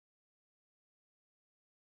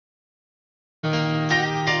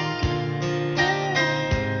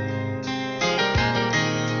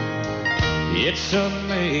It's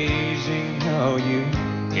amazing how you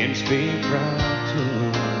can speak right to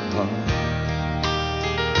my heart.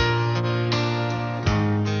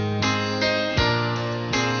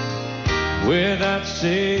 Without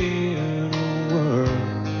saying a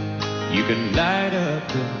word, you can light up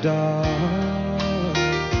the dark.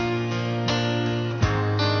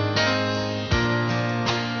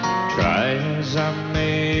 Try as I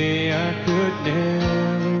may, I could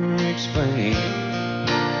never explain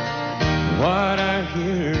what I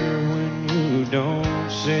hear when you don't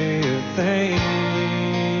say a thing.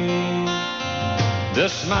 The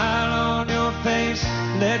smile on your face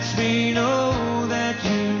lets me know that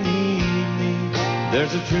you need me.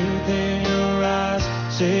 There's a truth in your eyes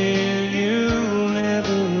saying you'll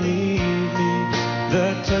never leave me. The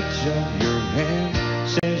touch of your hand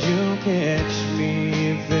says you'll catch me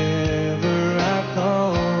if ever I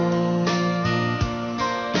fall.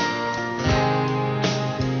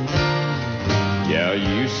 Yeah,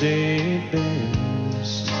 you say it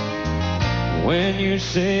best when you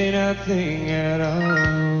say nothing at all.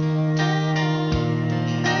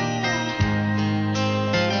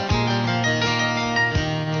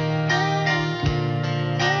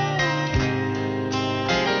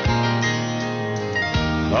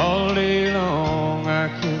 All day long I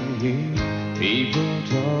can hear people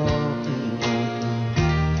talking like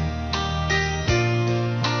that.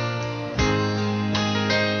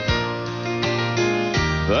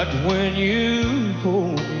 But when you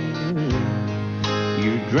hold me near,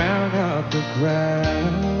 you drown out the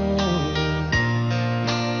crowd.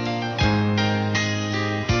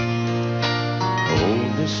 Oh,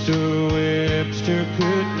 Mr. Webster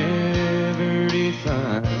could never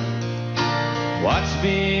define what's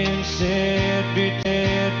being said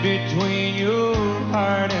between your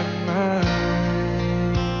heart and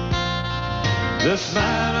mine. The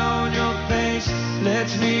smile on your face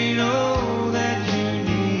lets me know that you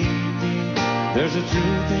need me. There's a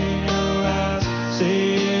truth in your eyes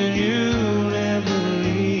saying you'll never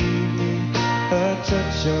leave me. A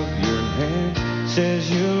touch of your hand says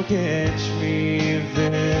you'll catch me if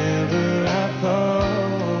ever I fall.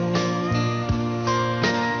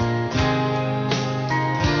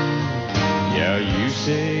 Yeah, you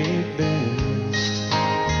say it best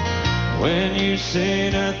when you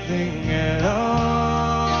say nothing at all.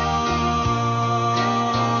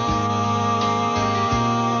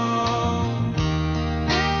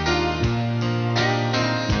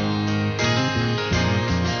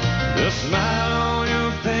 The smile on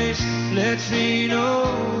your face lets me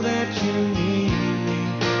know that you need me.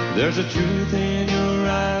 There's a truth in your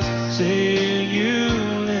eyes saying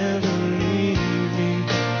you'll never leave me.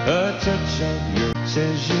 A touch of your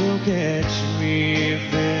says you'll catch me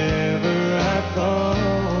if ever I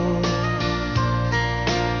fall.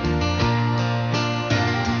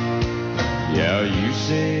 Yeah, you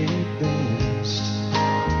say it best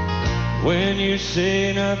when you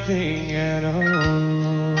say nothing at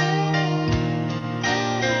all.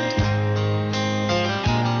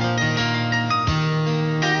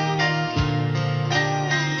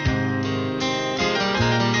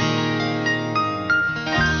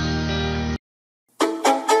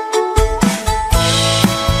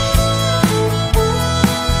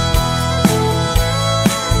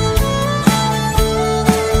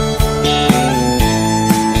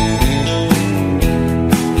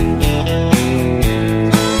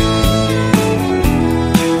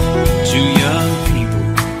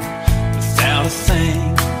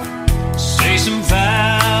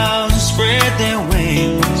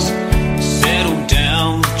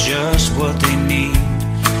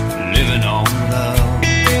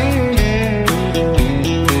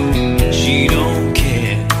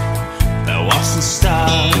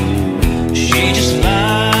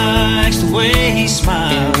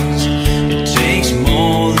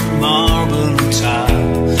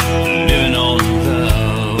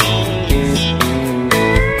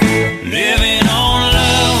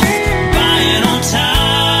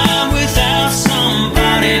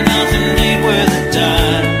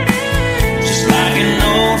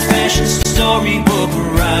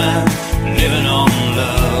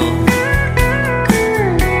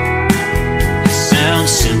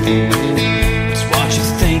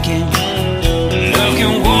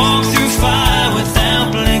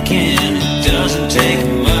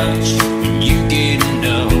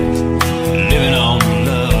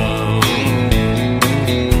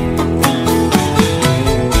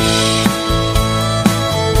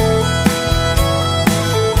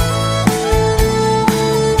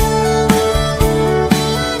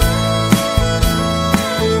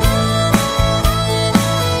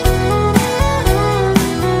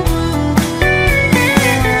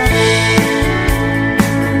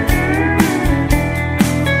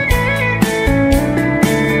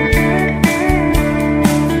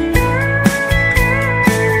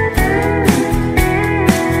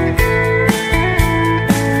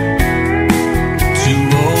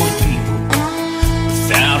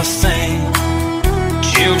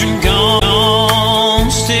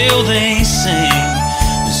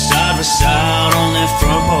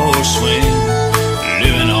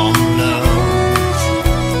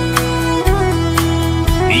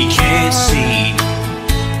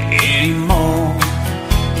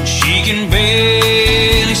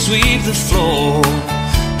 really sweep the floor,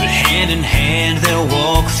 but hand in hand they'll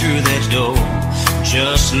walk through that door,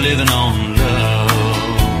 just living on love.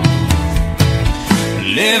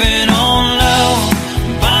 Living on love,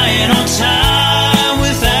 buying on time.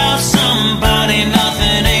 Without somebody,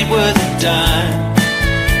 nothing ain't worth a dime.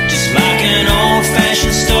 Just like an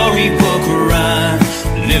old-fashioned storybook rhyme,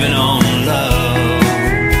 living on love.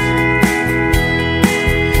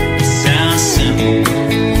 It sounds simple,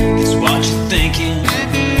 it's what you're thinking.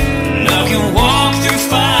 Love can walk through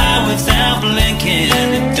fire without blinking.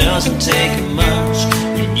 It doesn't take much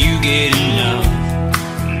when you get enough,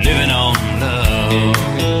 living on love.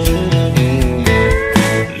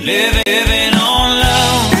 Living on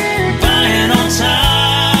love, buying on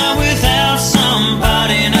time. Without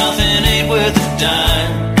somebody, nothing ain't worth a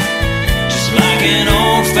dime. Just like an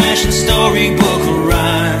old-fashioned storybook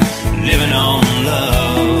rhyme, living on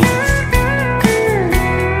love.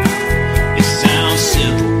 It sounds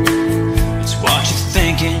simple, it's what you're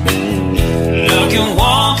thinking. Love can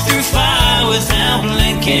walk through fire without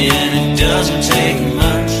blinking. It doesn't take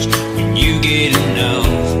much when you get enough,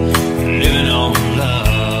 living on love.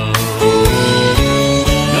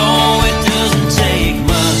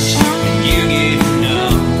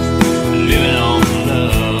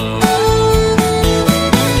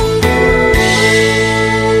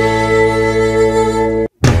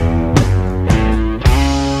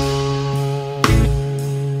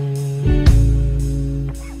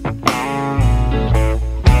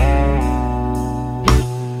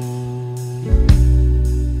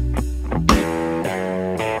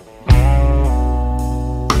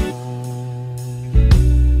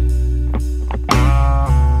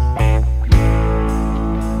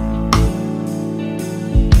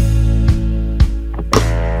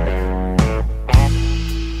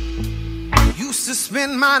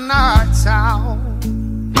 Spend my nights out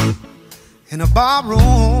in a bar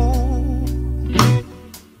room.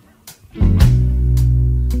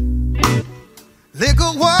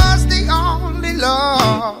 Liquor was the only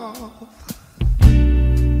love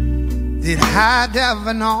that I'd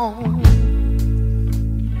ever known.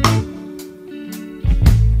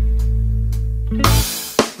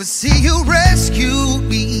 But see, you rescued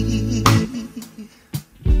me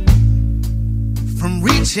from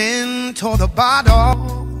reaching toward the bottom,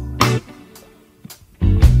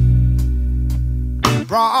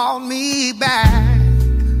 brought me back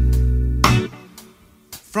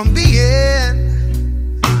from being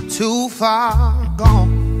too far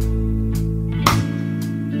gone.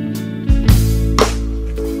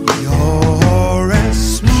 You're as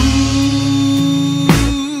smooth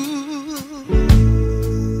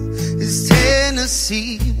as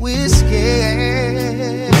Tennessee whiskey.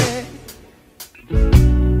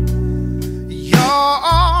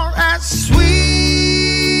 You're as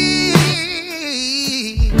sweet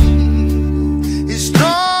as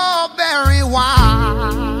strawberry wine.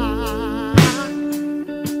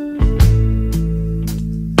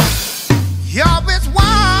 You're as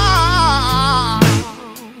warm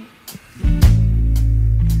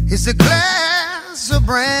as a glass of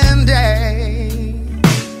brandy.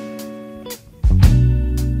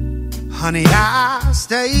 Honey, I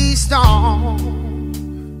stay strong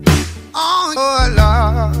on your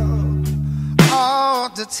love all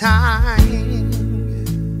the time.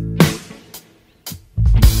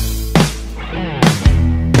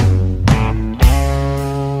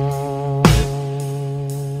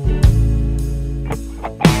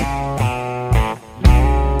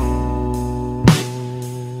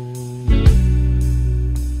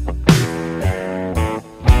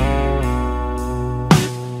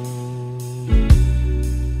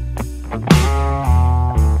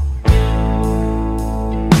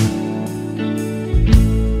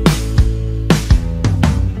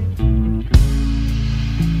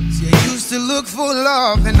 Look for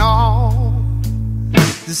love in all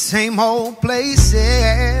the same old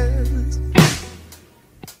places.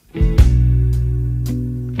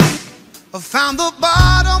 I found the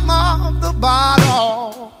bottom of the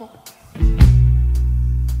bottle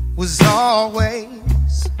was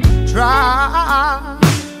always dry.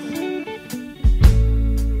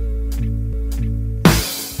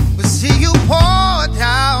 But see, you poured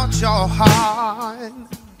out your heart.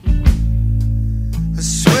 I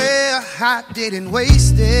swear I didn't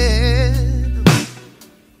waste it,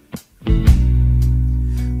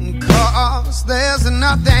 'cause there's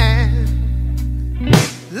nothing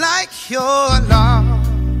like your love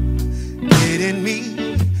getting me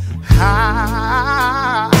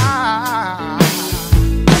high.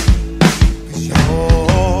 'Cause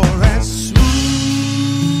you're as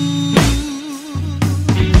smooth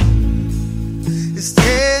as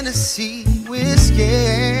Tennessee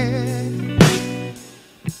whiskey.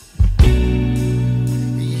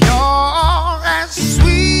 You're as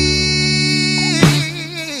sweet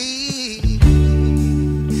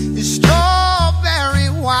as strawberry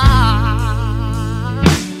wine.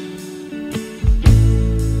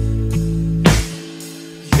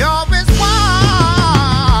 You're as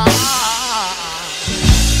wine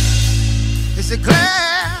as a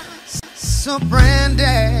glass of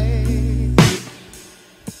brandy.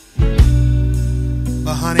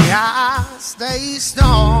 But honey, I stay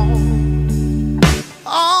strong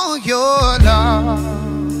on your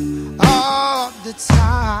love all the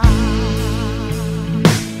time.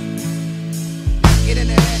 Get in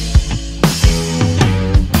there.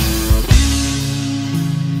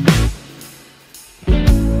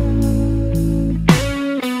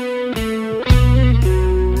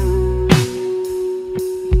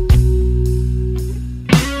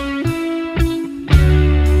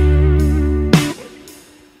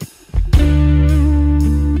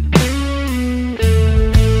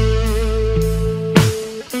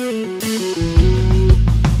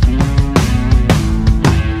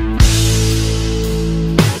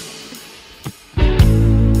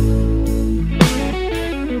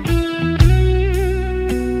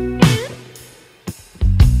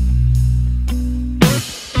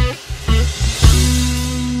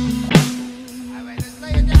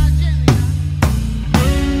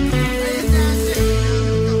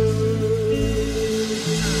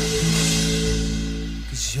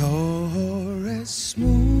 You're as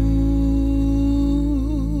smooth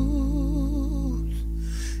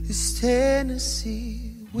as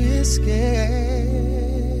Tennessee whiskey.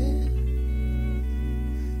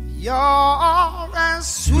 You're as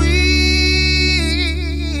sweet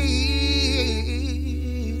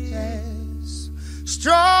as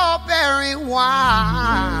strawberry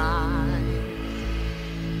wine.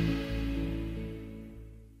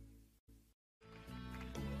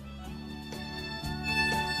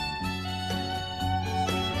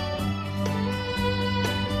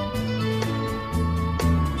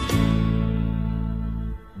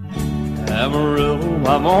 Amarillo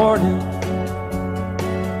by morning,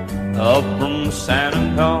 up from San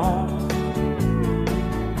Antonio.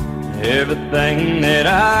 Everything that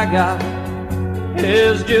I got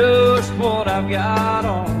is just what I've got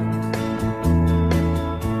on.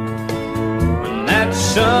 When that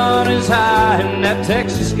sun is high in that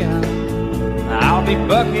Texas sky, I'll be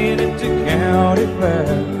bucking into County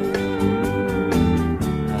Fair.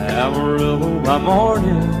 Amarillo by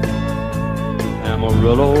morning,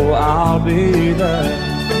 Amarillo, I'll be there.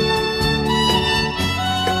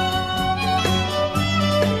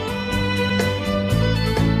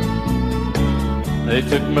 They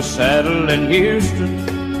took my saddle in Houston,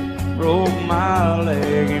 broke my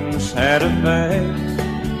leg in Santa Fe.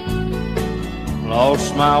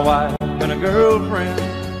 Lost my wife and a girlfriend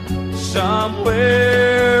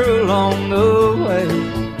somewhere along the way.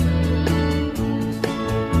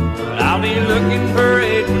 I'll be looking for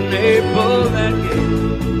it when they pull that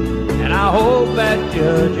gate, and I hope that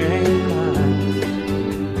judge ain't lying.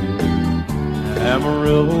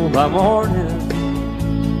 Amarillo by morning,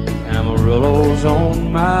 Amarillo's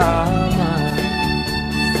on my mind.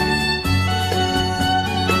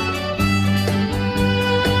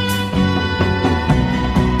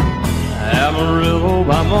 Amarillo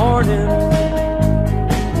by morning,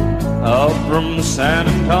 up from San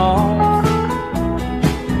Antonio.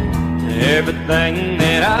 Everything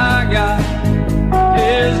that I got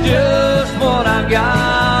is just what I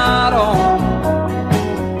got on.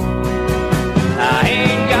 I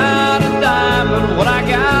ain't got a dime, but what I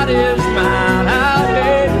got is mine. I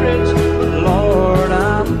ain't rich, but Lord,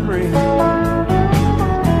 I'm free.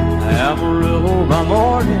 Amarillo by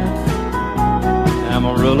morning,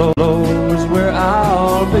 Amarillo is where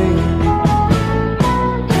I'll be.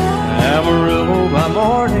 Amarillo by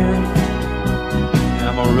morning,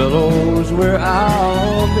 Amarillo's where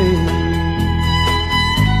I'll be.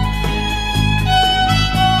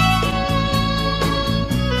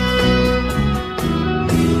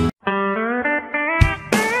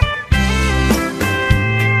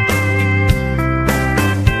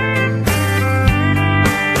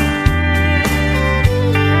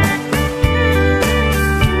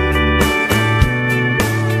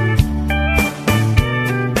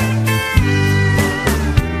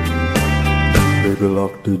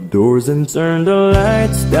 Lock the doors and turn the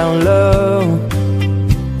lights down low.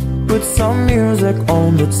 Put some music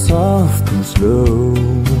on that's soft and slow.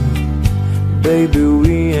 Baby,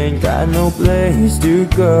 we ain't got no place to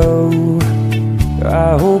go.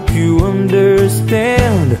 I hope you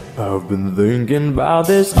understand. I've been thinking about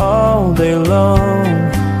this all day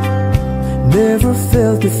long. Never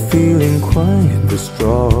felt a feeling quite this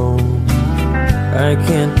strong. I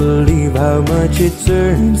can't believe how much it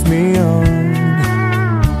turns me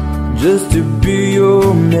on just to be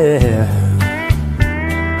your man.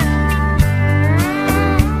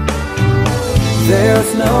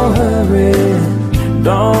 There's no hurry,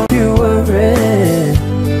 don't you worry.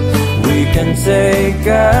 We can take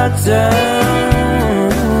our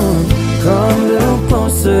time. Come a little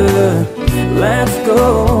closer, let's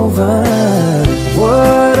go over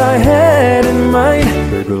what I had in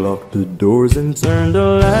mind. Baby, lock the doors and turn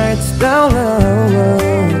the lights down low.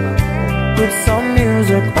 Put some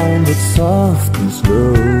music on that's soft and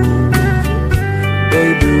slow.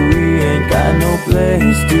 Baby, we ain't got no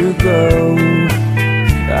place to go.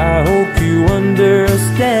 I hope you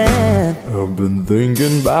understand. I've been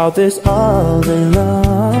thinking about this all day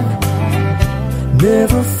long.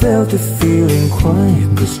 Never felt a feeling quite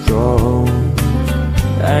this strong.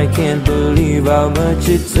 I can't believe how much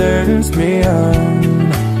it turns me on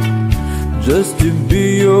just to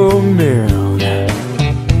be your man.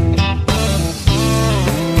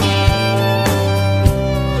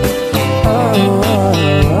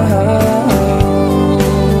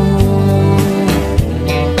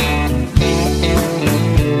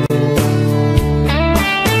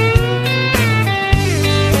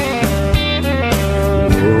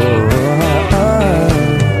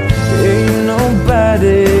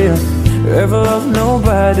 Ever love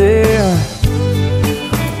nobody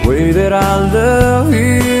the way that I love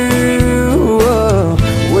you.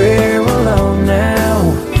 We're alone now,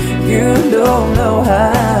 you don't know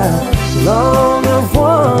how long I've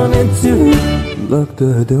wanted to lock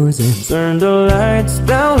the doors and turn the lights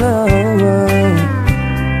down low.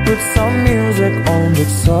 Put some music on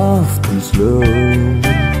that's soft and slow.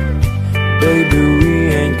 Baby, we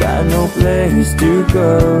ain't got no place to go.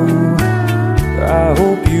 I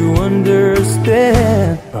hope you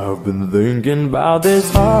understand. I've been thinking about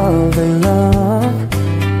this all day long.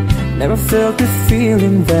 Never felt a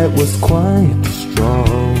feeling that was quite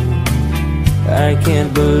strong. I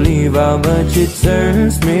can't believe how much it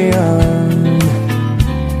turns me on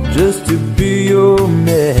just to be your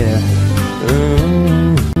man.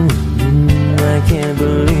 I can't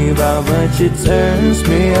believe how much it turns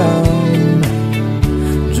me on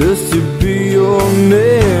just to be your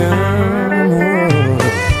man.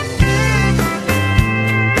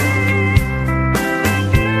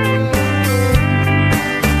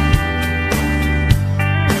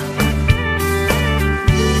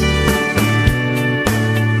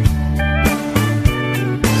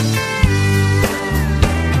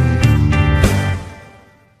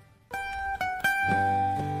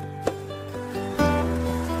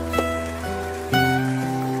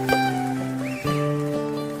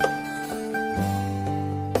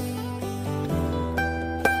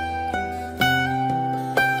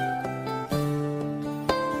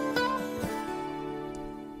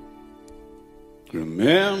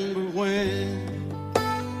 Remember when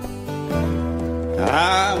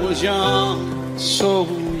I was young, so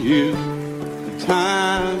were you.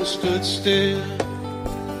 Time stood still.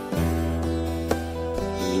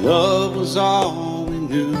 Love was all we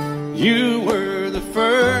knew. You were the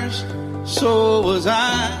first, so was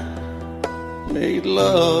I. Made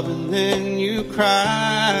love and then you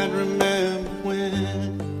cried. Remember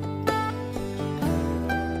when?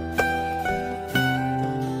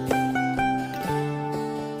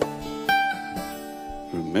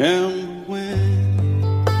 Remember when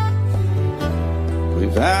we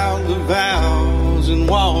vowed the vows and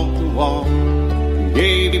walked the walk, and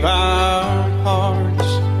gave our hearts,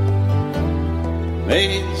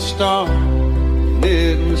 made the start, and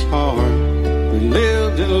it was hard. We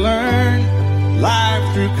lived and learned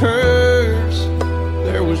life through curves.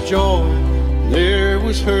 There was joy, there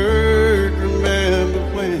was hurt. Remember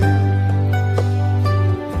when?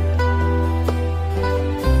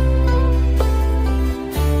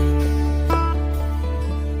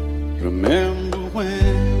 Remember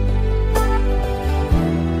when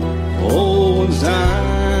old ones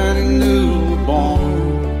died and new were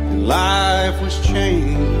born, and life was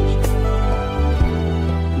changed,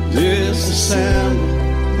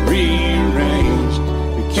 disassembled, rearranged.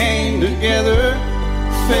 We came together,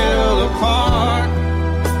 fell apart,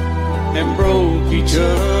 and broke each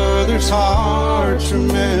other's hearts.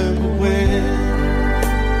 Remember when?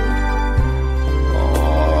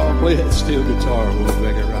 Oh, play that steel guitar, we'll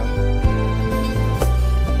make it right.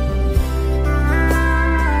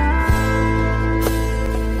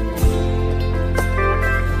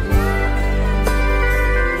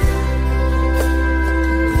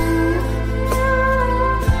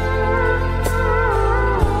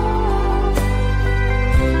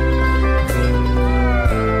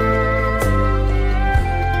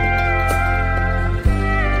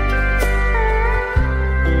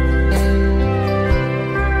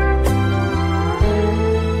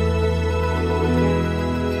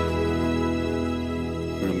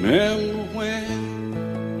 Remember when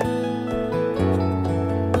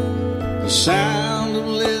the sound of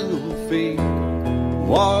little feet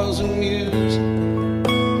was amused.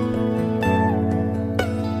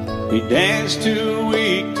 He danced to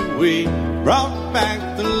week, brought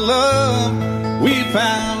back the love. We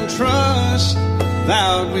found trust,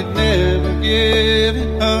 vowed we'd never give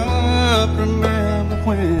it up. Remember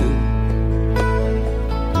when?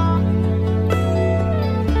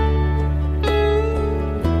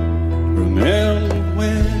 Remember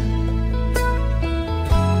when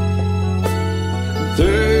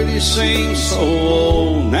 30 seems so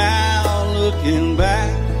old now, looking back.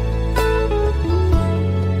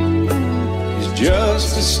 It's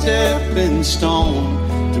just a stepping stone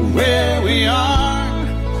to where we are,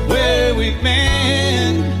 where we've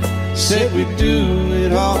been. Said we'd do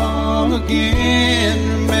it all again.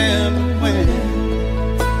 Remember when?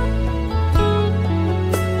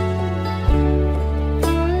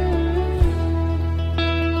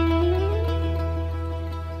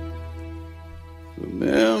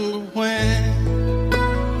 Remember when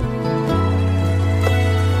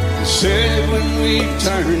they said when we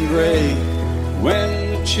turned gray, when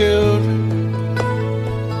the children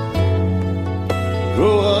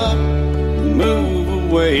grow up and move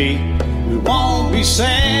away, we won't be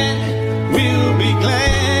sad, we'll be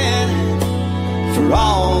glad for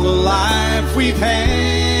all the life we've had.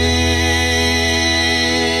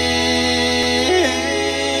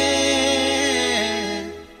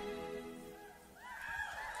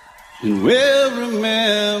 And we'll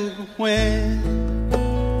remember when.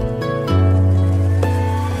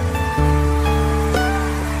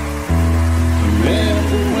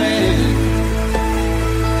 Remember when.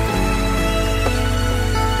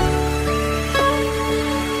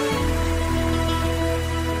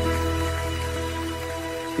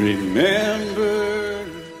 Remember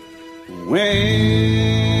when.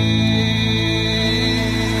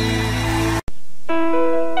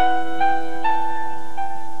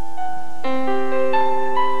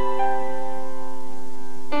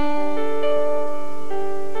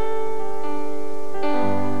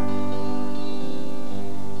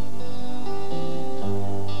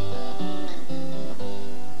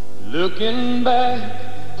 Looking back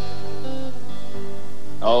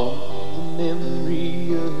on the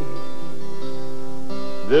memory of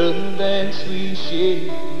the dance we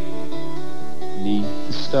shared neath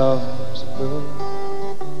the stars above.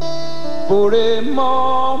 For a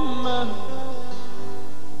moment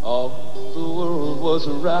all the world was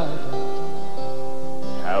right.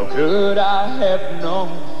 How could I have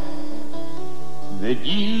known that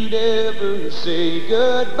you'd ever say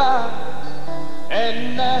goodbye?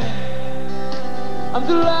 And now I'm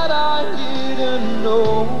glad I didn't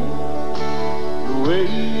know the way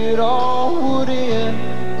it all would end,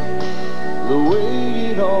 the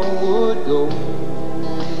way it all would go.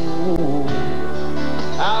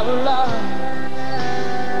 Our lives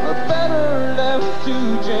are better left to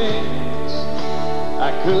chance.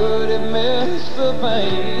 I could have missed the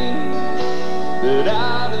pain, but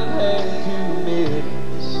I'd have had to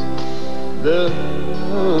miss the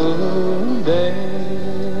dance.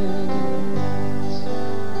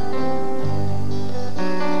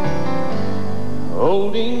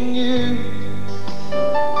 Holding you,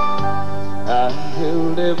 I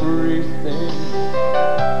held everything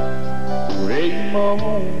for a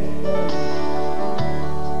moment.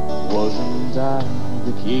 Wasn't I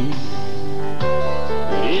the king?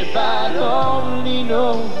 But if I'd only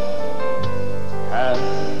known how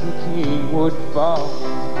the king would fall.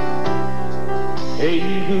 Hey,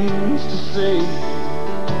 who's to say?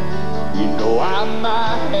 You know I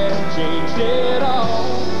might have changed it all.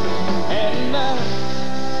 And now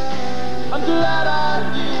I'm glad I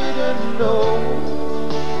didn't know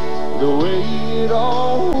the way it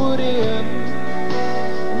all would end,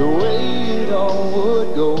 the way it all would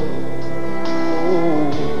go.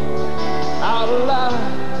 Our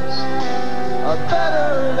lives are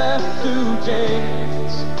better left to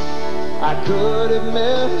chance. I could have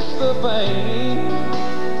missed the pain,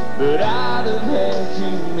 but I'd have had to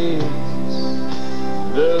miss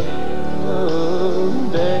the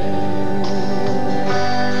dance.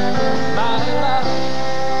 My life,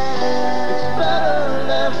 it's better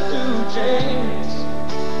left to chance.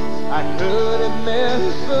 I could have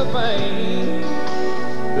missed the pain,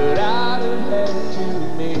 but I'd have had to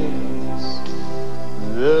miss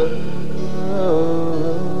the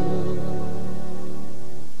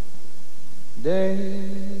dance.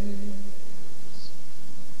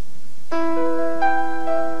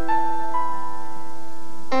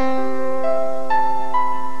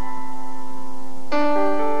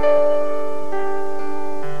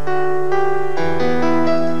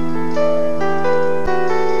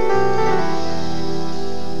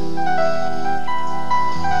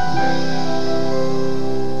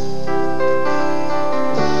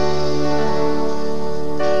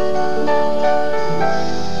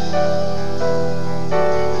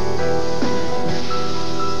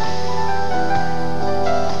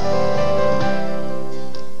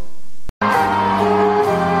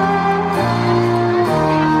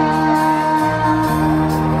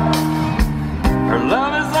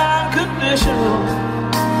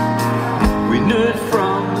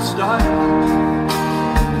 start.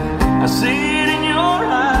 I see it in your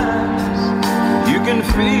eyes. You can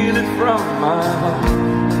feel it from my heart.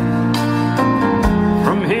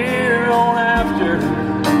 From here on after,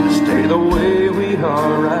 stay the way we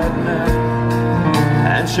are right now,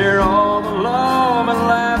 and share all the love and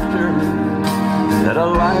laughter that a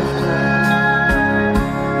lifetime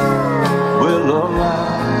will allow.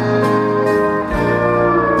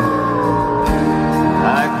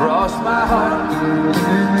 I cross my heart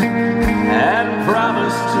and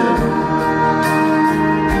promise to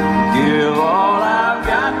give all I've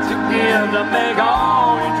got to give to make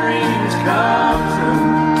all your dreams come true.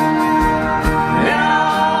 In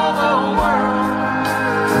all the world,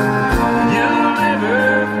 you'll never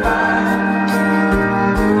find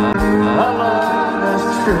a love that's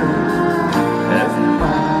true as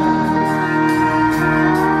mine.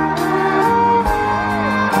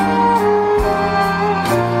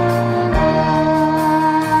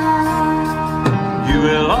 You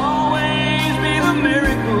will always be the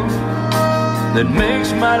miracle that makes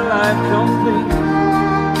my life complete.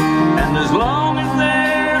 And as long as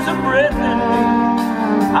there's a breath in me,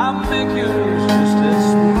 I'll make yours just as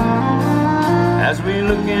sweet. As we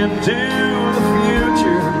look into the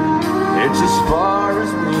future, it's as far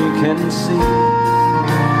as we can see.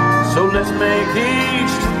 So let's make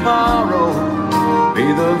each tomorrow be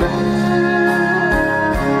the best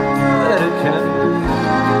that it can be.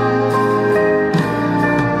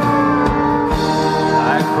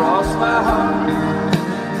 I cross my heart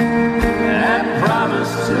and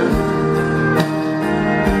promise to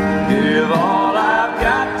give all I've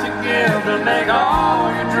got to give to make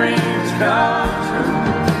all your dreams come true.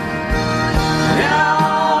 In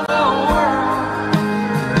all the world,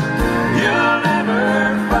 you'll never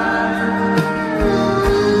find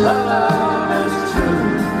a love as true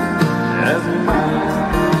as mine.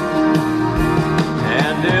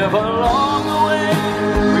 And if along the way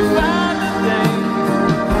we find a day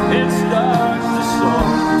it starts to soar,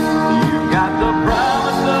 you got the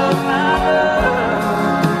promise of my love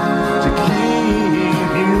to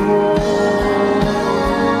keep you warm.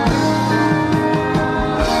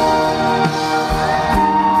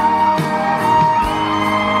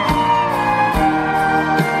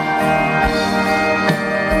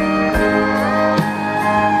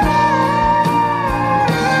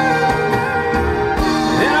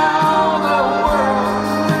 In all the world,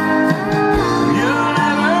 you'll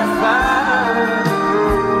never find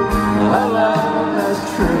a love as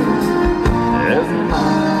true as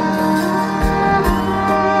mine.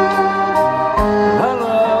 A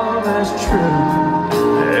love as true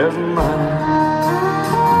as mine.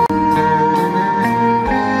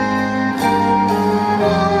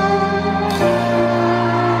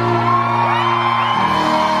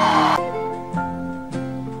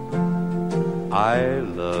 I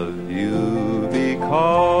love you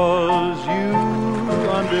because you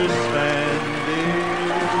understand it.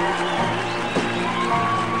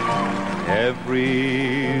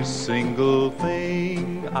 Every single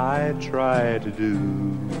thing I try to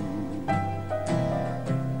do,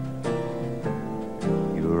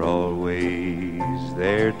 you're always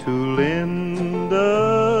there to lend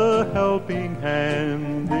a helping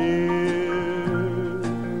hand, dear.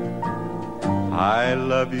 I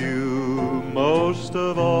love you most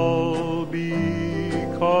of all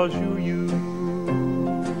because you're you.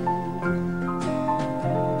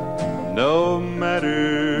 No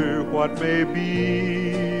matter what may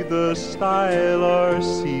be the style or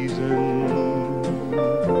season,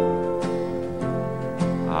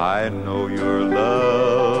 I know your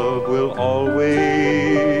love will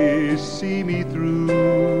always see me through.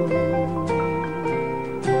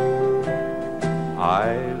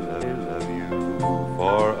 I love you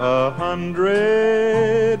for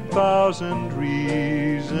 100,000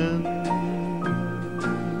 reasons.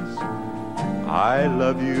 I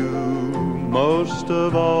love you most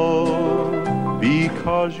of all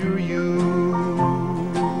because you're you.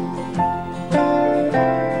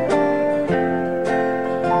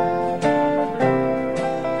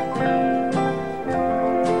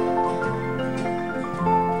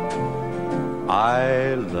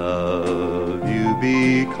 I love you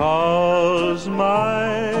because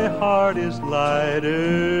my heart is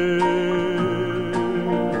lighter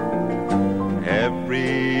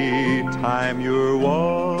every time you're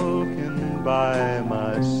walking by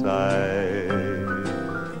my side.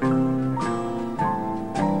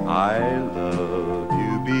 I love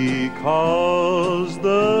you because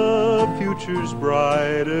the future's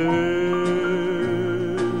brighter.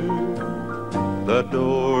 The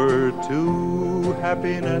door to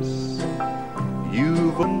happiness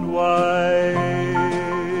you've opened wide.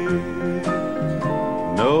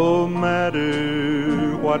 No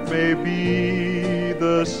what may be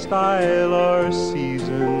the style or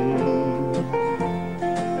season,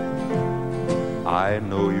 I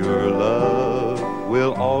know your love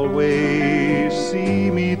will always see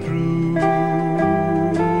me through.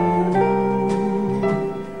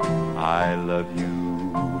 I love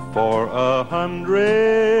you for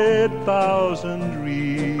 100,000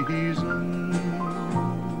 reasons,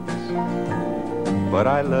 but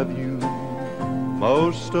I love you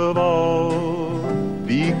most of all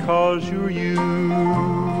because you're you.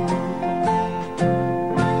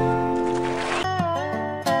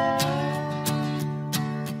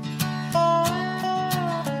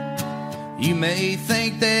 You may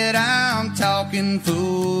think that I'm talking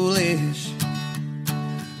foolish.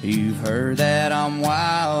 You've heard that I'm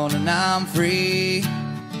wild and I'm free.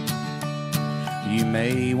 You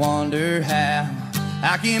may wonder how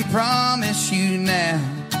I can promise you now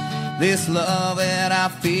this love that I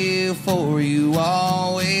feel for you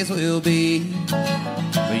always will be.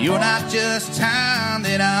 But you're not just time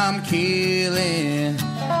that I'm killing.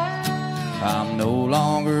 I'm no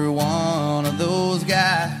longer one of those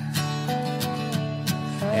guys.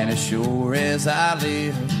 And as sure as I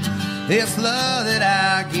live, this love that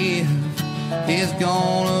I give is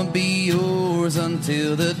gonna be yours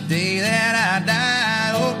until the day that I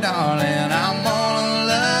die. Oh, darling, I'm gonna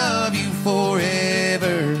love you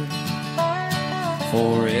forever,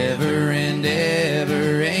 forever and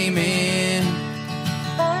ever, amen.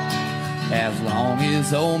 As long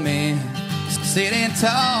as old men sit and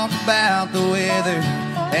talk about the weather,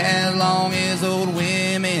 as long as old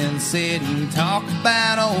women sit and talk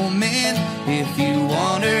about old men. If you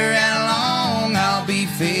wonder how long I'll be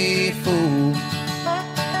faithful,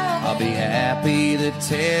 I'll be happy to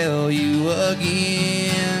tell you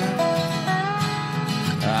again.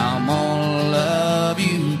 I'm gonna love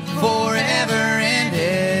you forever and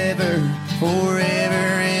ever, forever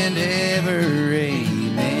and ever, amen.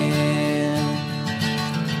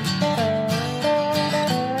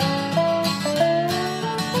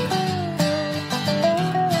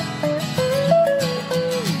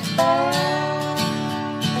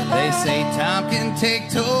 They say time can take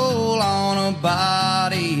toll on a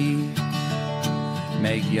body,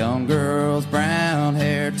 make young girls' brown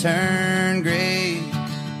hair turn gray.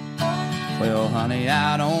 Well, honey,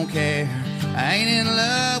 I don't care. I ain't in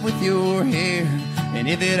love with your hair. And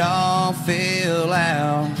if it all fell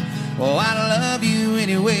out, well, I love you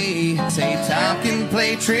anyway. Say time can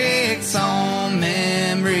play tricks on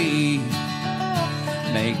memory,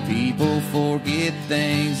 make people forget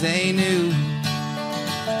things they knew.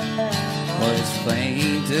 Well, it's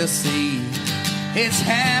plain to see it's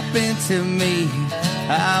happened to me.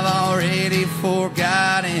 I've already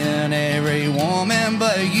forgotten every woman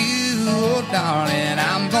but you. Oh, darling,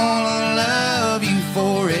 I'm gonna love you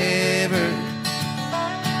forever,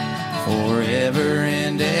 forever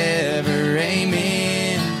and ever,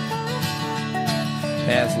 amen.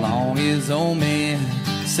 As long as old men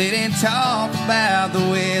sit and talk about the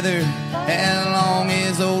weather, as long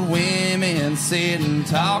as old women sit and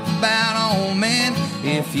talk about old men.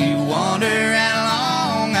 If you wonder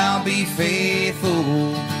how long I'll be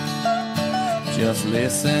faithful, just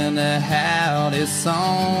listen to how this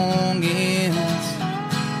song ends.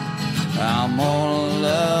 I'm gonna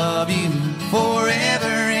love you forever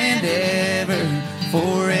and ever,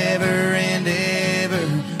 forever and ever,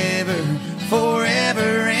 ever,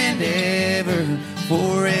 forever and ever,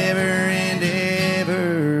 forever and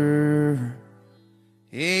ever,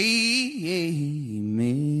 amen.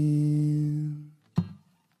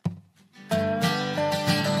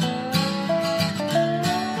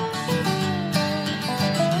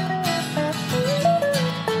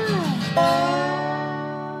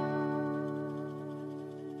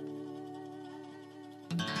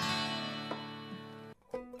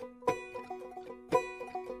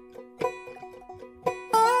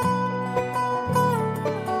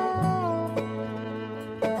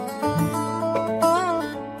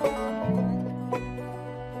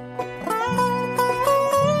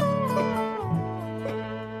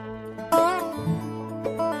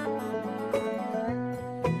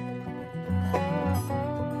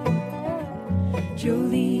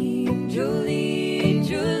 Jolene, Jolene,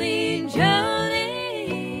 Jolene,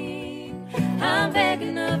 Jolene, I'm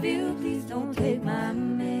begging of you, please don't take my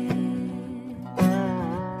man.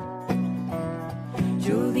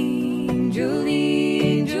 Jolene,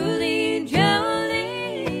 Jolene, Jolene,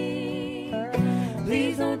 Jolene,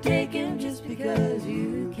 please don't take him just because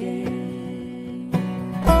you can.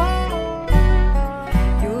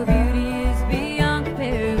 Your beauty is beyond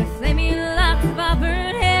compare, with flaming locks of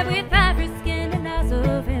auburn hair, with ivory skin and eyes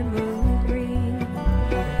of him.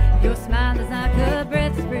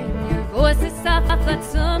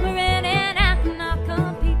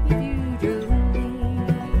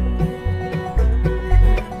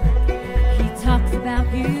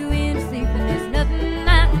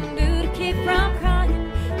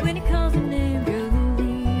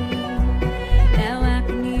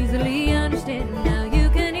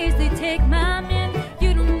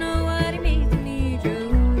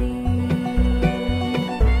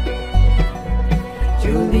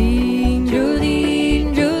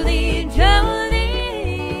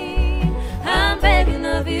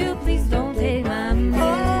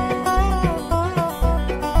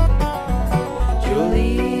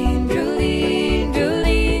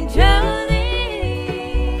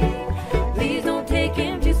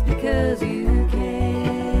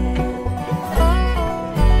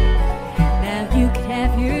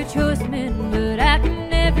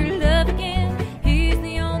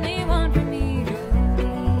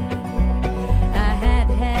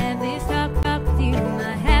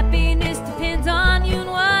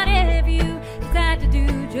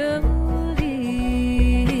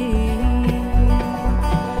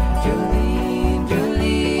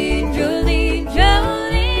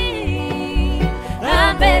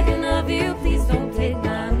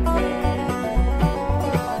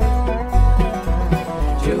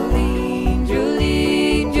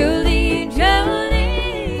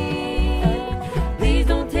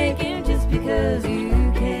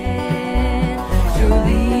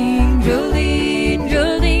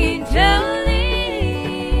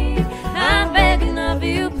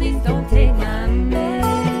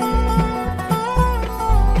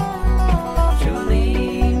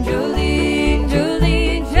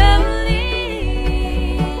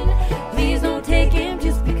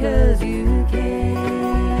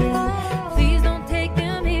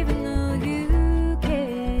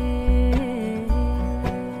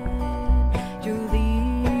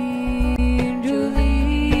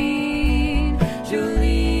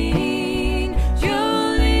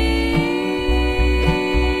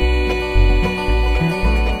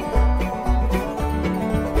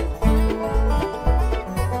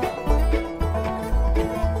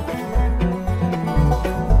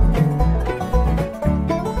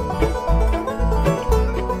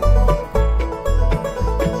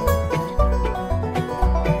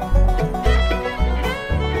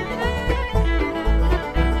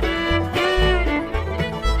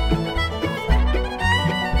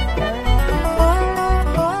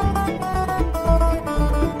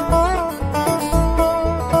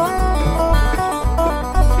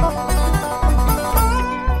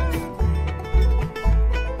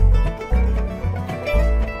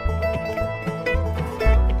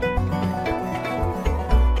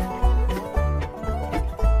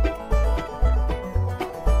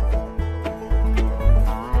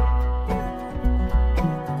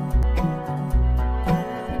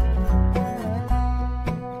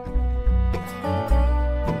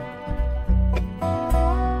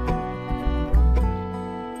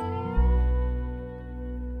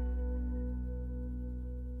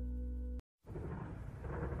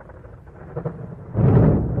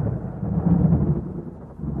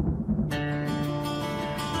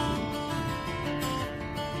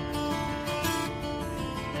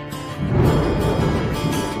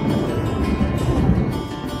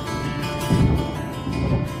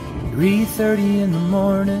 3:30 in the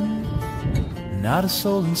morning, not a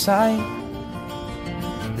soul in sight.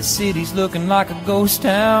 The city's looking like a ghost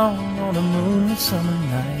town on a moonlit summer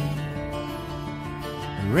night.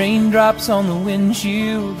 Raindrops on the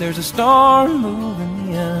windshield, there's a storm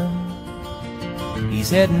moving in. He's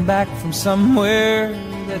heading back from somewhere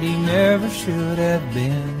that he never should have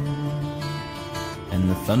been. And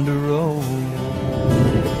the thunder rolls,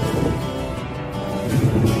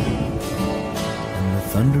 and the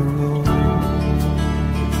thunder rolls.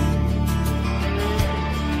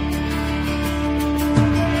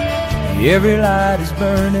 Every light is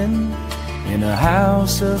burning in a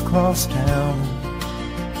house across town.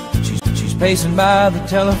 She's pacing by the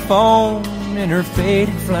telephone in her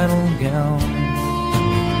faded flannel gown,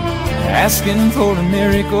 asking for a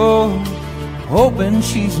miracle, hoping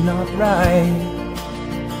she's not right,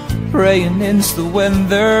 praying it's the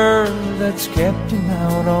weather that's kept him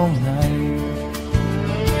out all night.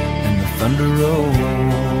 And the thunder rolls,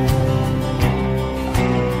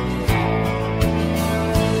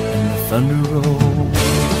 and the thunder rolls,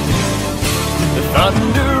 the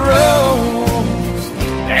thunder rolls,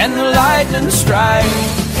 and the lightning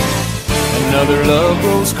strikes. Another love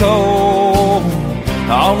grows cold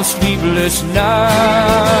on a sleepless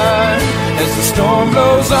night, as the storm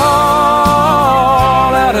blows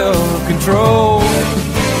all out of control.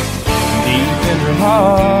 Deep in her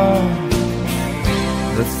heart,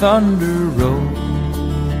 the thunder rolls.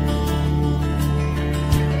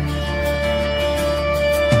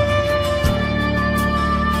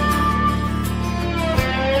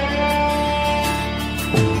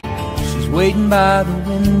 She's waiting by the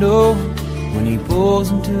window when he pulls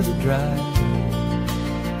into the drive.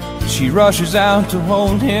 She rushes out to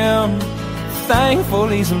hold him, thankful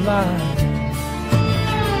he's alive.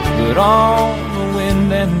 But on the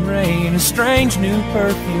wind and rain, a strange new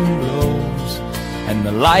perfume blows, and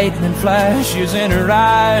the lightning flashes in her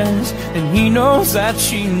eyes, and he knows that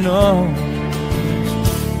she knows.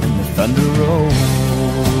 And the thunder rolls,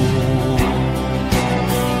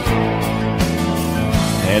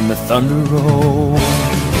 and the thunder rolls.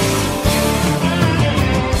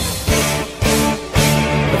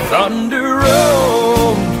 Thunder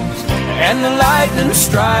rolls, and the lightning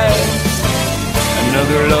strikes.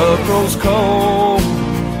 Another love grows cold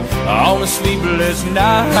on a sleepless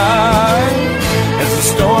night, as the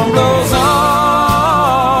storm blows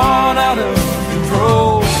on out of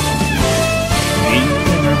control. Deep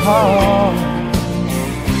in her heart,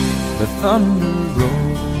 the thunder rolls.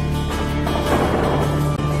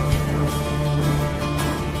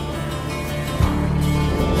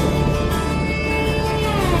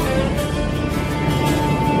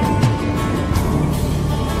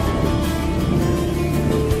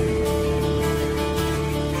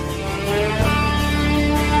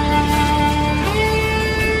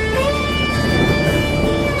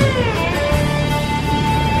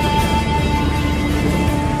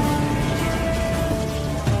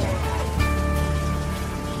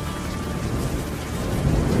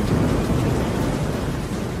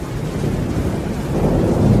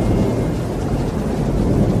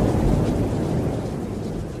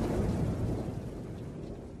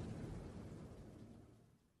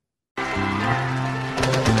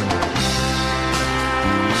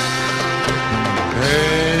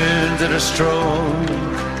 Strong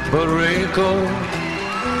but wrinkled,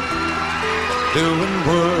 doing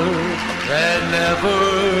work that never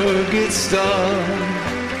gets done.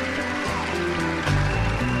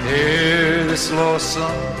 Hear this lost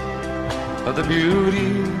song of the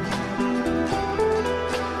beauty,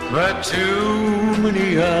 but too many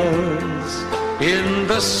hours in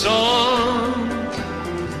the sun,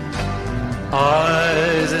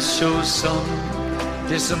 eyes that show some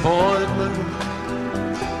disappointment.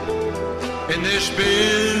 And there's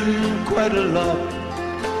been quite a lot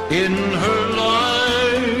in her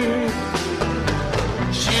life.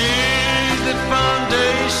 She's the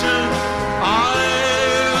foundation I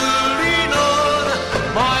lean on.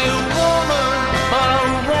 My woman, my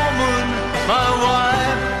woman, my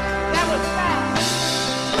wife. That was fast.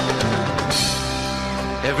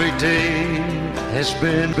 Every day has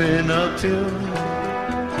been uphill.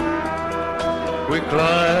 We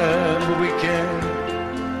climb, but we can't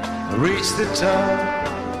reach the top.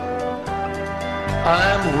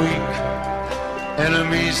 I'm weak and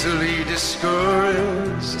I'm easily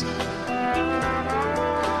discouraged.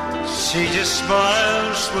 She just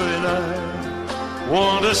smiles when I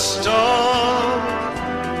want to stop.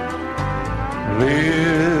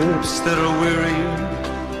 Lips that are weary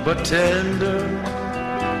but tender,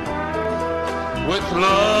 with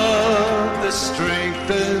love that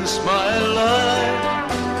strengthens my life.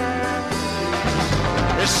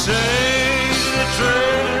 They say the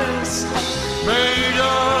dress made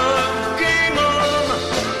of gingham.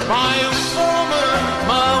 My woman,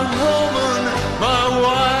 my woman, my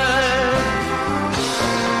wife.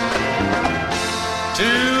 2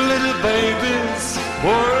 little babies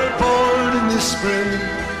were born in the spring,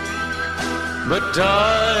 but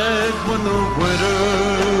died when the winter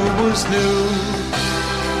was new.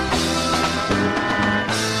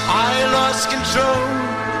 I lost control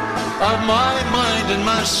of my mind and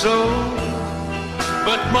my soul,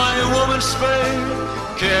 but my woman's faith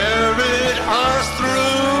carried us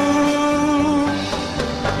through.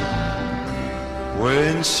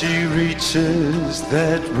 When she reaches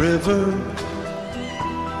that river,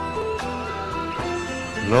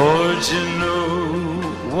 Lord, you know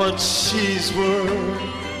what she's worth.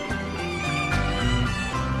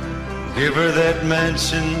 Give her that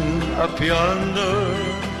mansion up yonder,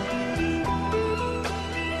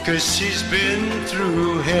 'cause she's been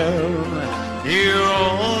through hell here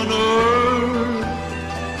on earth.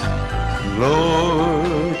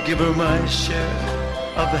 Lord, give her my share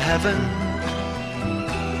of heaven.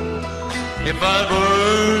 If I've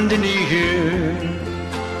earned any here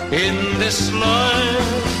in this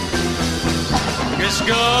life, 'cause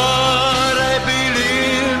God, I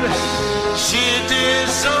believe she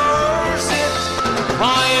deserves it.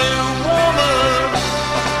 My woman,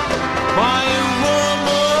 my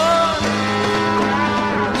woman,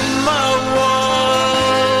 my wife.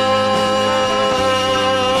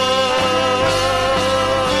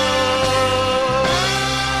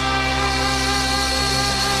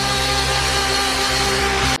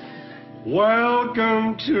 Welcome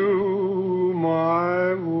to my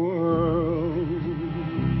world.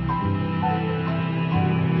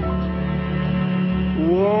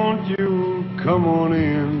 Won't you come on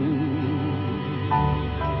in?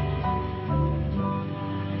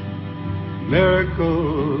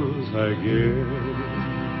 Miracles, I guess,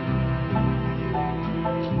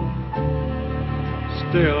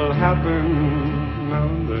 still happen now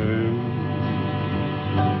and then.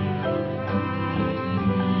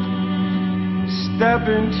 Step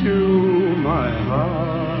into my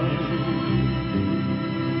heart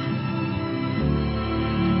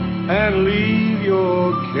and leave your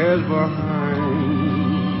cares behind.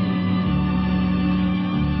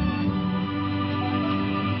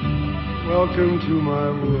 Welcome to my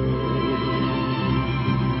world,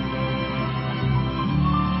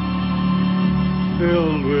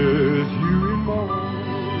 filled with you in mind.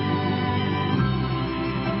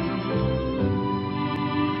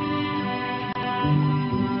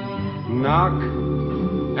 Knock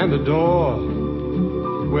and the door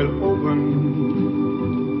will open.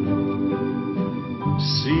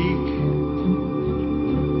 Seek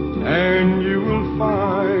and you will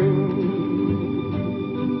find.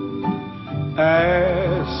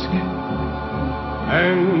 Ask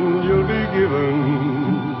and you'll be given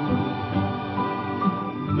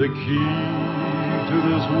the key to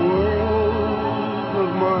this world of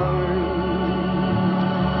mine.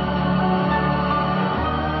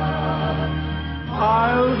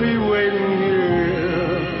 I'll be waiting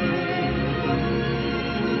here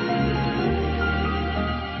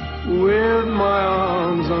with my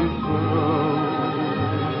arms unfurled,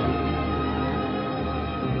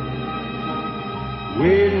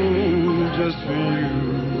 waiting just for you.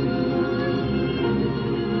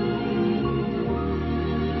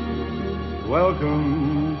 Welcome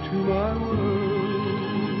to my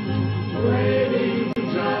world, waiting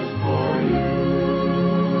just for you.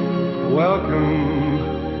 Welcome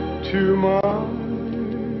to my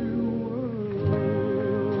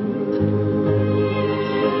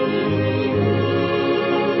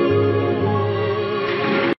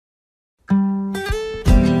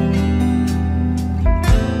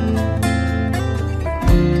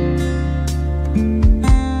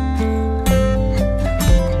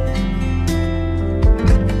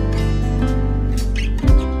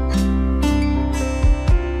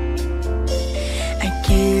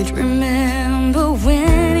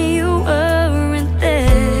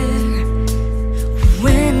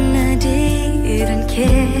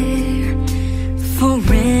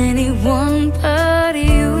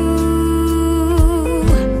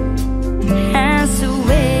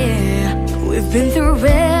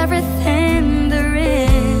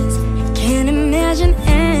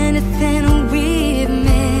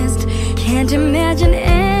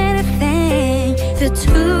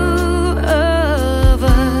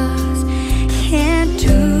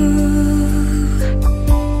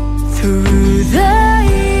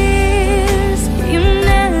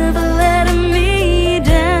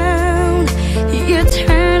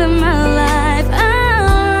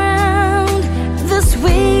This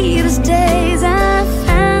way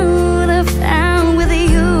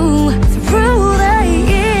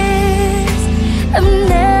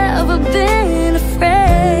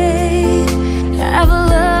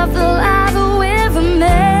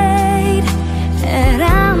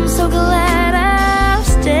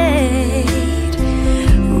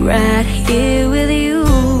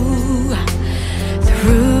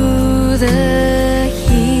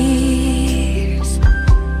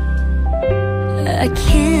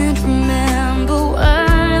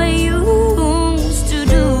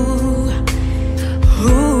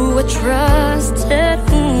trusted,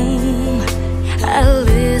 whom I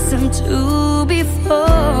listened to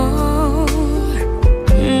before.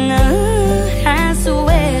 No, I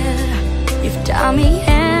swear you've taught me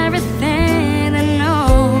everything I know.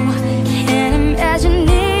 Can't imagine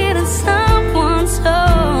needing someone so,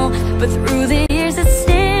 but through the years it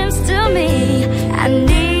seems to me I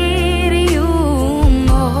need you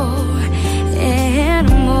more and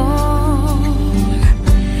more.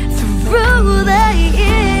 Through the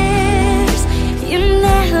years, you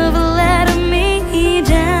never let me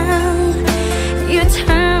down. You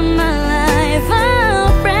turned my life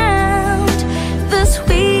around. The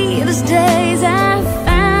sweetest days I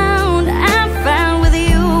found with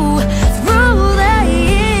you. Through the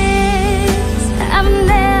years, I've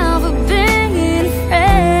never been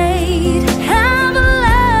afraid of the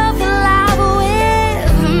love that life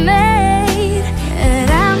we've made, and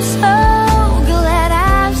I'm so glad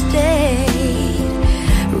I've stayed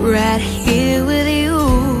right here with you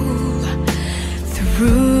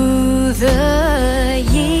through the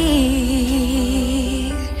years.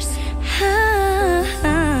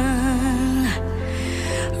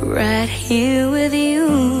 Right here with you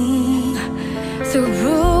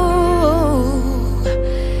through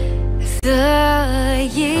the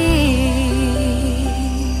years.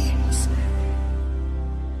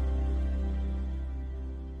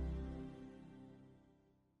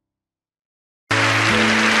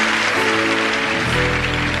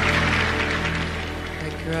 I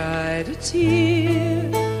cried a tear,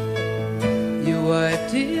 you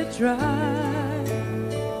wiped it dry.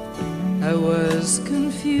 I was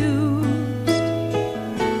confused,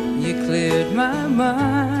 you cleared my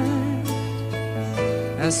mind.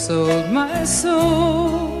 I sold my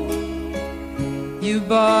soul, you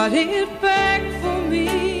bought it back for me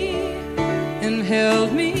and held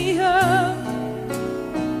me up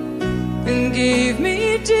and gave me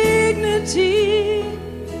dignity.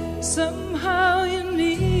 Somehow you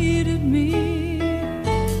needed me,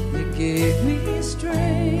 you gave me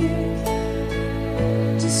strength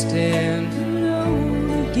to stand alone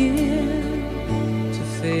again, to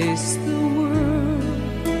face the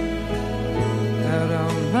world out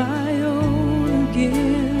on my own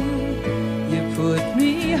again. You put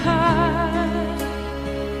me high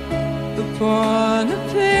upon a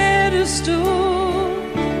pedestal,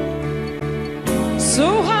 so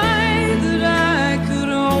high that I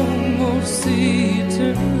could almost see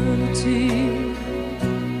eternity.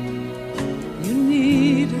 You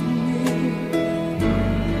needed me,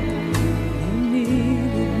 you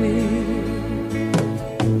needed me,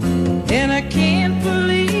 and I can't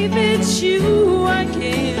believe it's you, I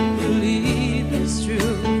can't believe it's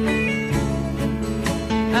true.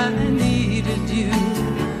 I needed you,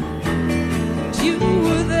 you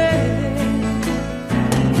were there,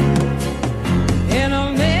 and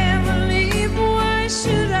I'll never leave. Why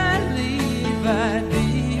should I leave? I'd be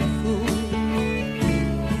a fool,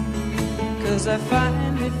 'cause I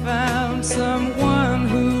finally found someone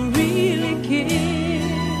who really cares.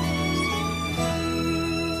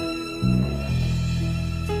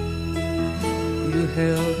 You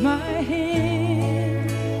held my hand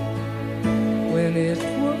when it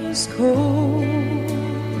was cold,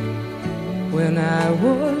 when I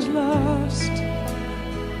was lost.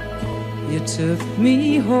 You took me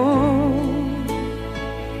home,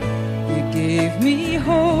 you gave me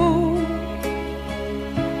hope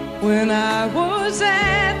when I was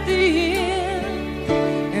at the end,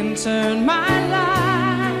 and turned my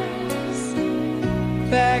lies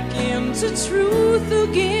back into truth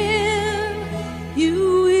again. You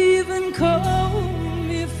even called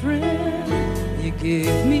me friend, you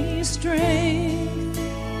gave me strength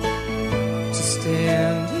to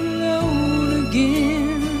stand alone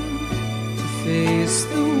again, to face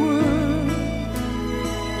the world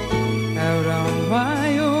out on my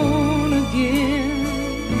own again.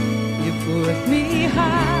 You put me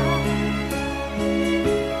high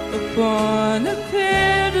upon a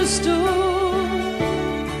pedestal,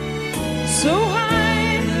 so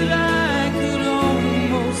high that I could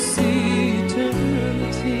almost see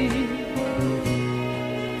eternity.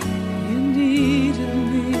 You needed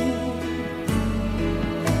me,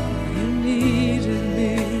 you needed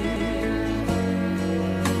me,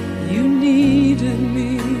 you needed me,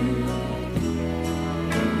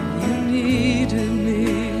 you needed me.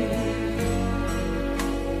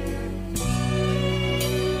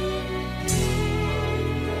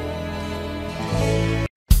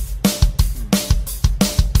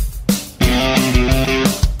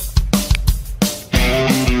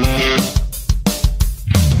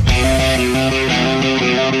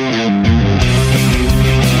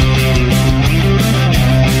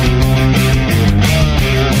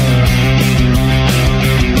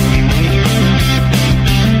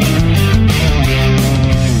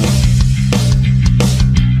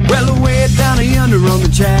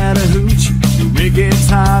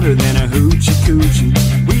 hotter than a hoochie coochie.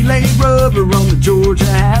 We laid rubber on the Georgia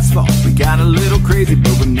asphalt. We got a little crazy,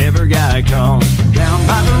 but we never got caught. Down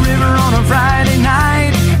by the river on a Friday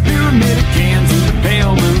night, pyramid of cans in the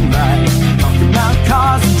pale moonlight. Talking about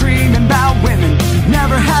cars and dreaming about women.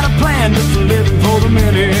 Never had a plan, just living for the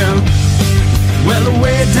minute. Well,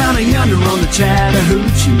 away down yonder on the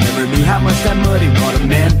Chattahoochee, never knew how much that muddy water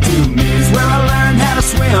meant to me. It's where I learned how to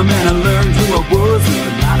swim and I learned who I was. It's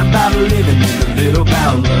a lot about living and a little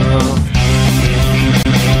about love.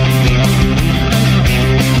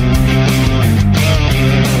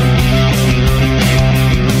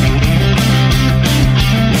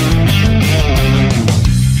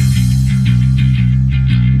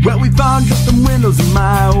 Well, we fogged up the windows in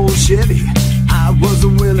my old Chevy. I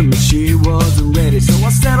wasn't willing, but she wasn't ready. So I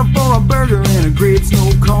settled for a burger and a great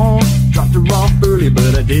snow cone. Dropped her off early,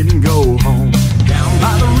 but I didn't go home. Down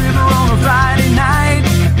by the river on a Friday night,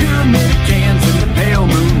 pyramid of cans in the pale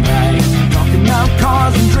moonlight. Talking about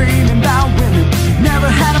cars and dreaming about women. Never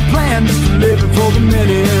had a plan, just living for the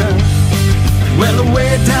minute. Well,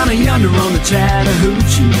 away down yonder on the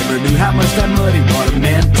Chattahoochee, never knew how much that muddy water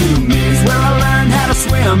meant to me. It's where I learned how to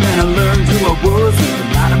swim and I learned who I was. It's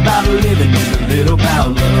a lot about living and a little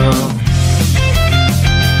about love.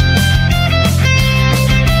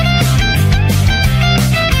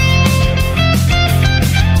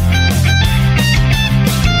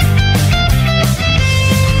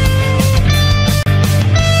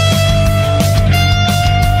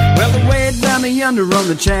 Well, away down yonder on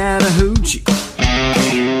the Chattahoochee,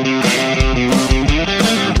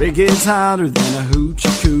 it gets hotter than a hoochie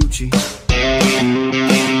coochie.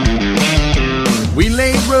 We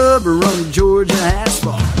laid rubber on the Georgia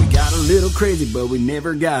asphalt. We got a little crazy, but we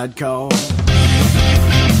never got caught.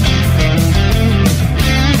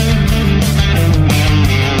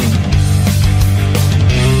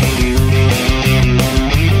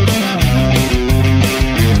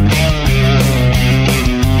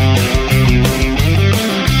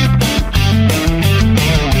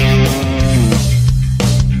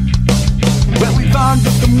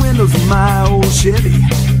 Windows in my old Chevy.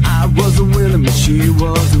 I wasn't willing, but she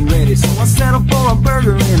wasn't ready. So I settled for a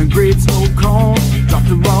burger and a great snow cone. Dropped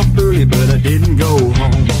her off early, but I didn't go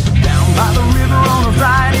home. Down by the river on a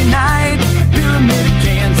Friday night, pyramid of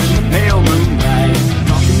cans in the pale moonlight.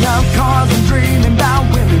 Talking about cars and dreaming about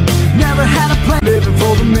women. Never had a plan, living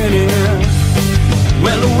for the minute.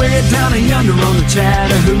 Well, away down yonder on the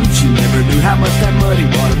Chattahoochee, never knew how much that muddy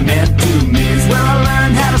water meant to me. It's where I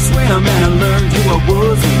learned how to swim and I learned who I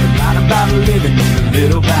was. It's a lot about living and a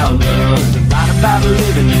little about love. It's a lot about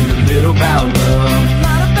living and a little about love. A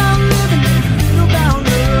lot about living and a little about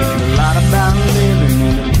love. A lot about living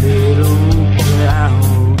and a little about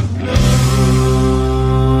love.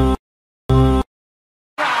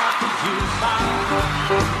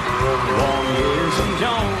 Warm years and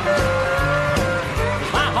Jones.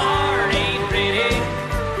 My heart ain't ready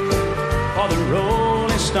for the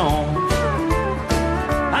Rolling Stone.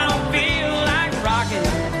 I don't feel like rocking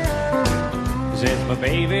since my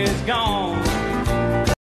baby's gone.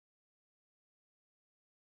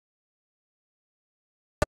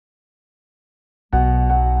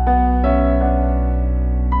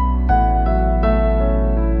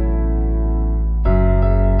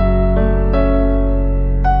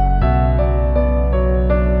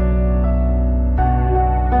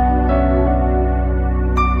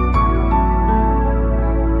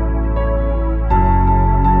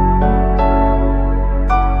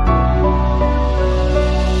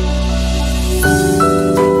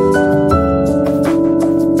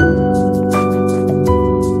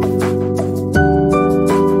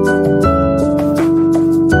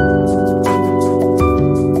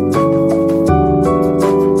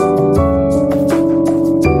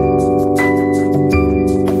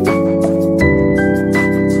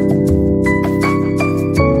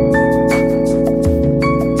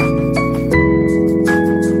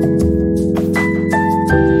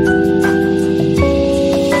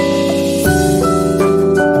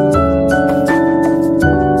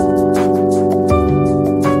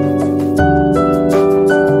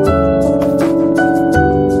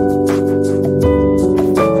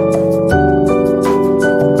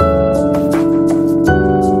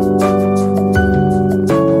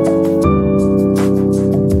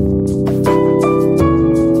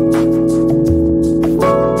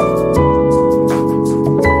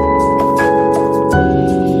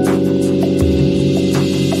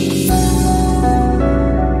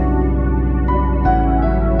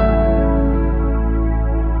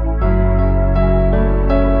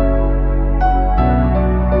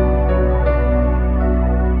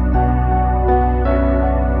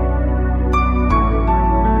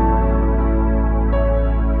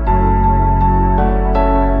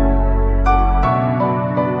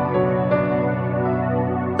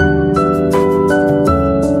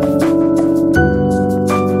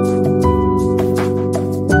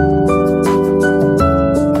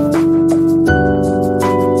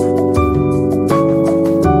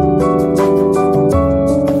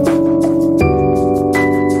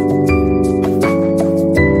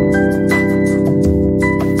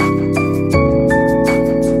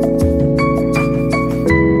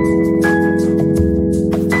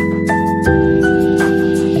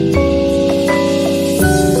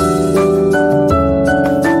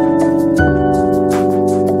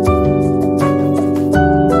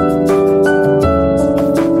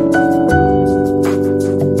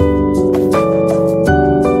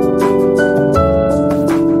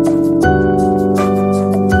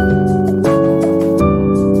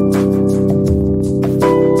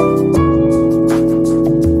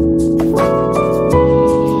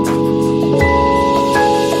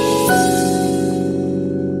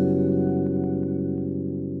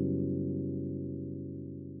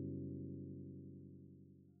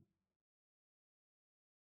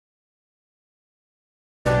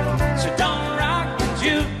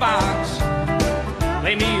 jukebox,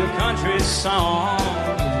 play me a country song.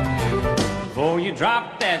 Before you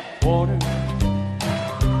drop that quarter,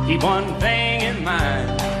 keep one thing in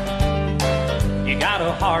mind. You got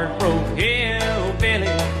a heart-broke hillbilly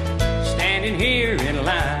standing here in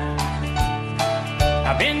line.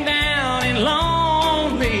 I've been down and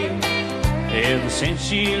lonely ever since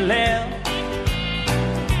she left.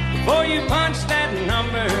 Before you punch that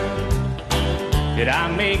number, did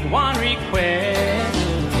I make one request?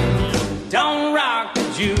 Don't rock the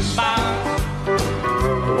jukebox,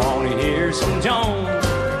 wanna hear some Jones.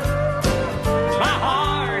 My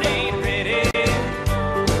heart ain't ready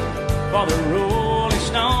for the Rolling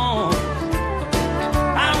Stones.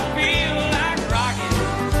 I don't feel like rocking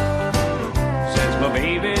since my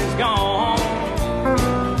baby's gone.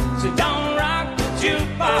 So don't rock the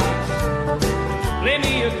jukebox, play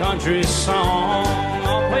me a country song.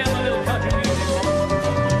 I'll play a little country music.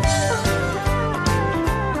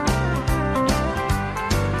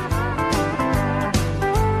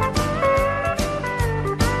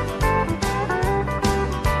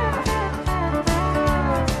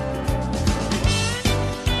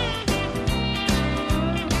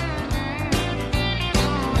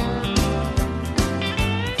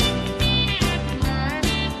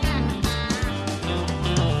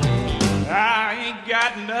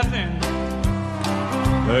 Got nothing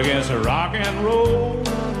against rock and roll,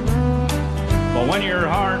 but when your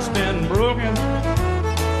heart's been broken,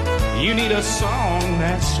 you need a song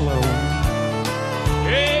that's slow.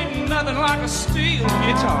 Ain't nothing like a steel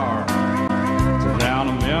guitar to drown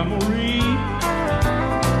a memory.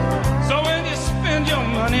 So when you spend your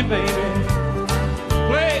money, baby,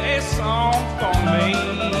 play a song for me.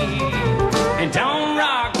 And don't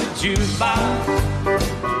rock the jukebox,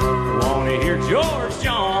 wanna hear George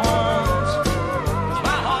Jones. 'Cause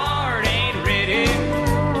my heart ain't ready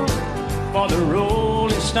for the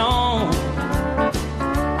Rolling Stones.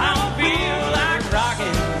 I don't feel like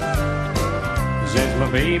rocking since my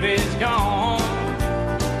baby's gone.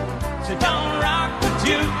 So don't rock the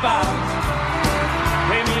jukebox,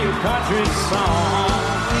 play me a country song.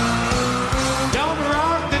 Don't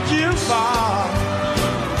rock the jukebox,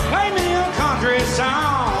 play me a country song.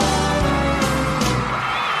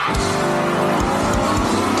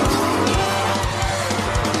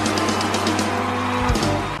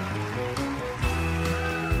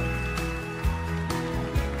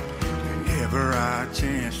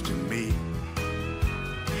 Chance to meet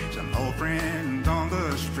some old friends on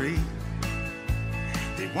the street.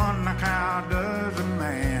 They wonder how does a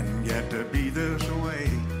man get to be this way?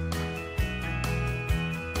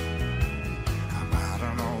 I'm out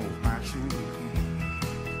on old my shoes,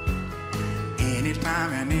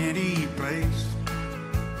 anytime and any place.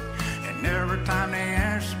 And every time they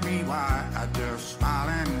ask me why, I just smile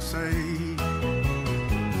and say,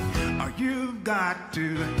 oh, you've got to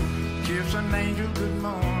kiss an angel good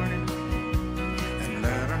morning and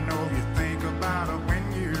let her know you think about her when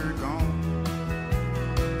you're gone.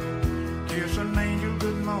 Kiss an angel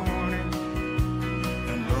good morning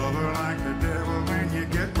and love her like the devil when you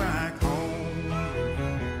get back home.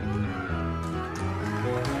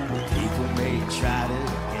 People may try to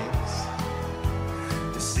guess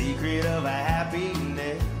the secret of a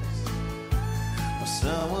happiness, but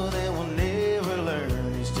some of them will never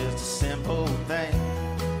learn. It's just a simple thing.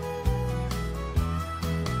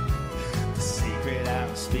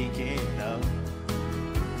 I'm speaking of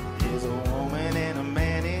is a woman and a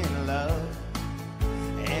man in love,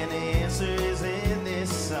 and the answer is in this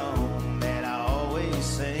song that I always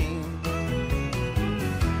sing.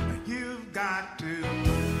 You've got to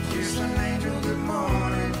kiss an angel good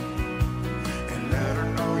morning and let her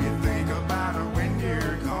know you think about her when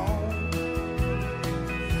you're gone.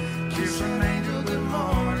 Kiss an angel good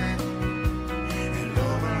morning and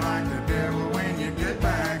love her like the devil when you get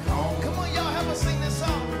back home. Come on, y'all, help us sing this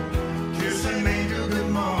song. Kiss an angel good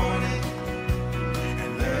morning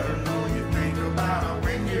and let her know you think about her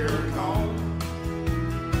when you're gone.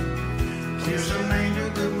 Kiss an angel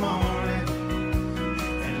good morning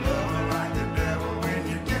and love her like the devil when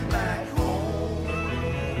you get back home.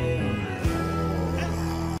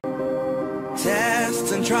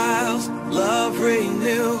 Tests and trials, love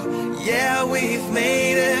renew. Yeah, we've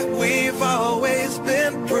made it. We've always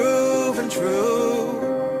been proven true.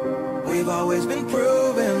 We've always been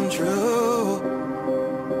proven true.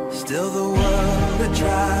 Still the world that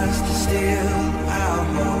tries to steal our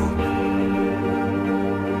hope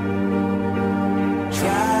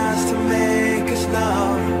tries to make us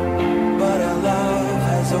numb, but our love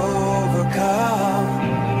has overcome.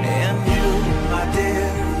 And you, my dear,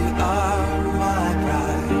 you are my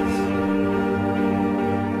prize.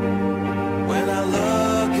 When I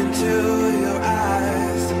look into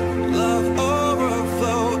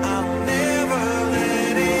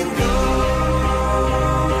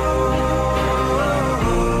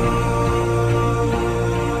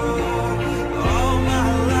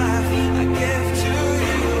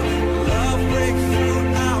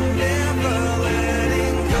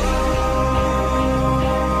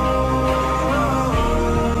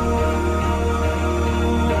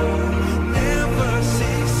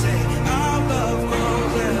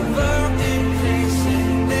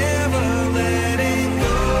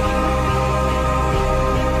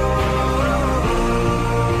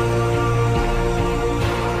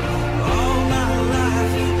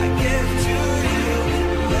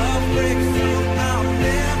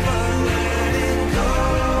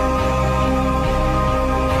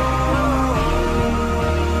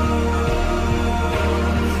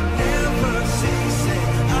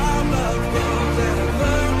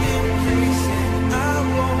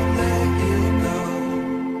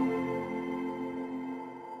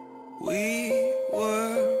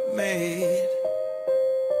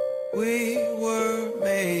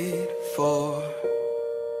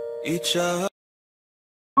each other.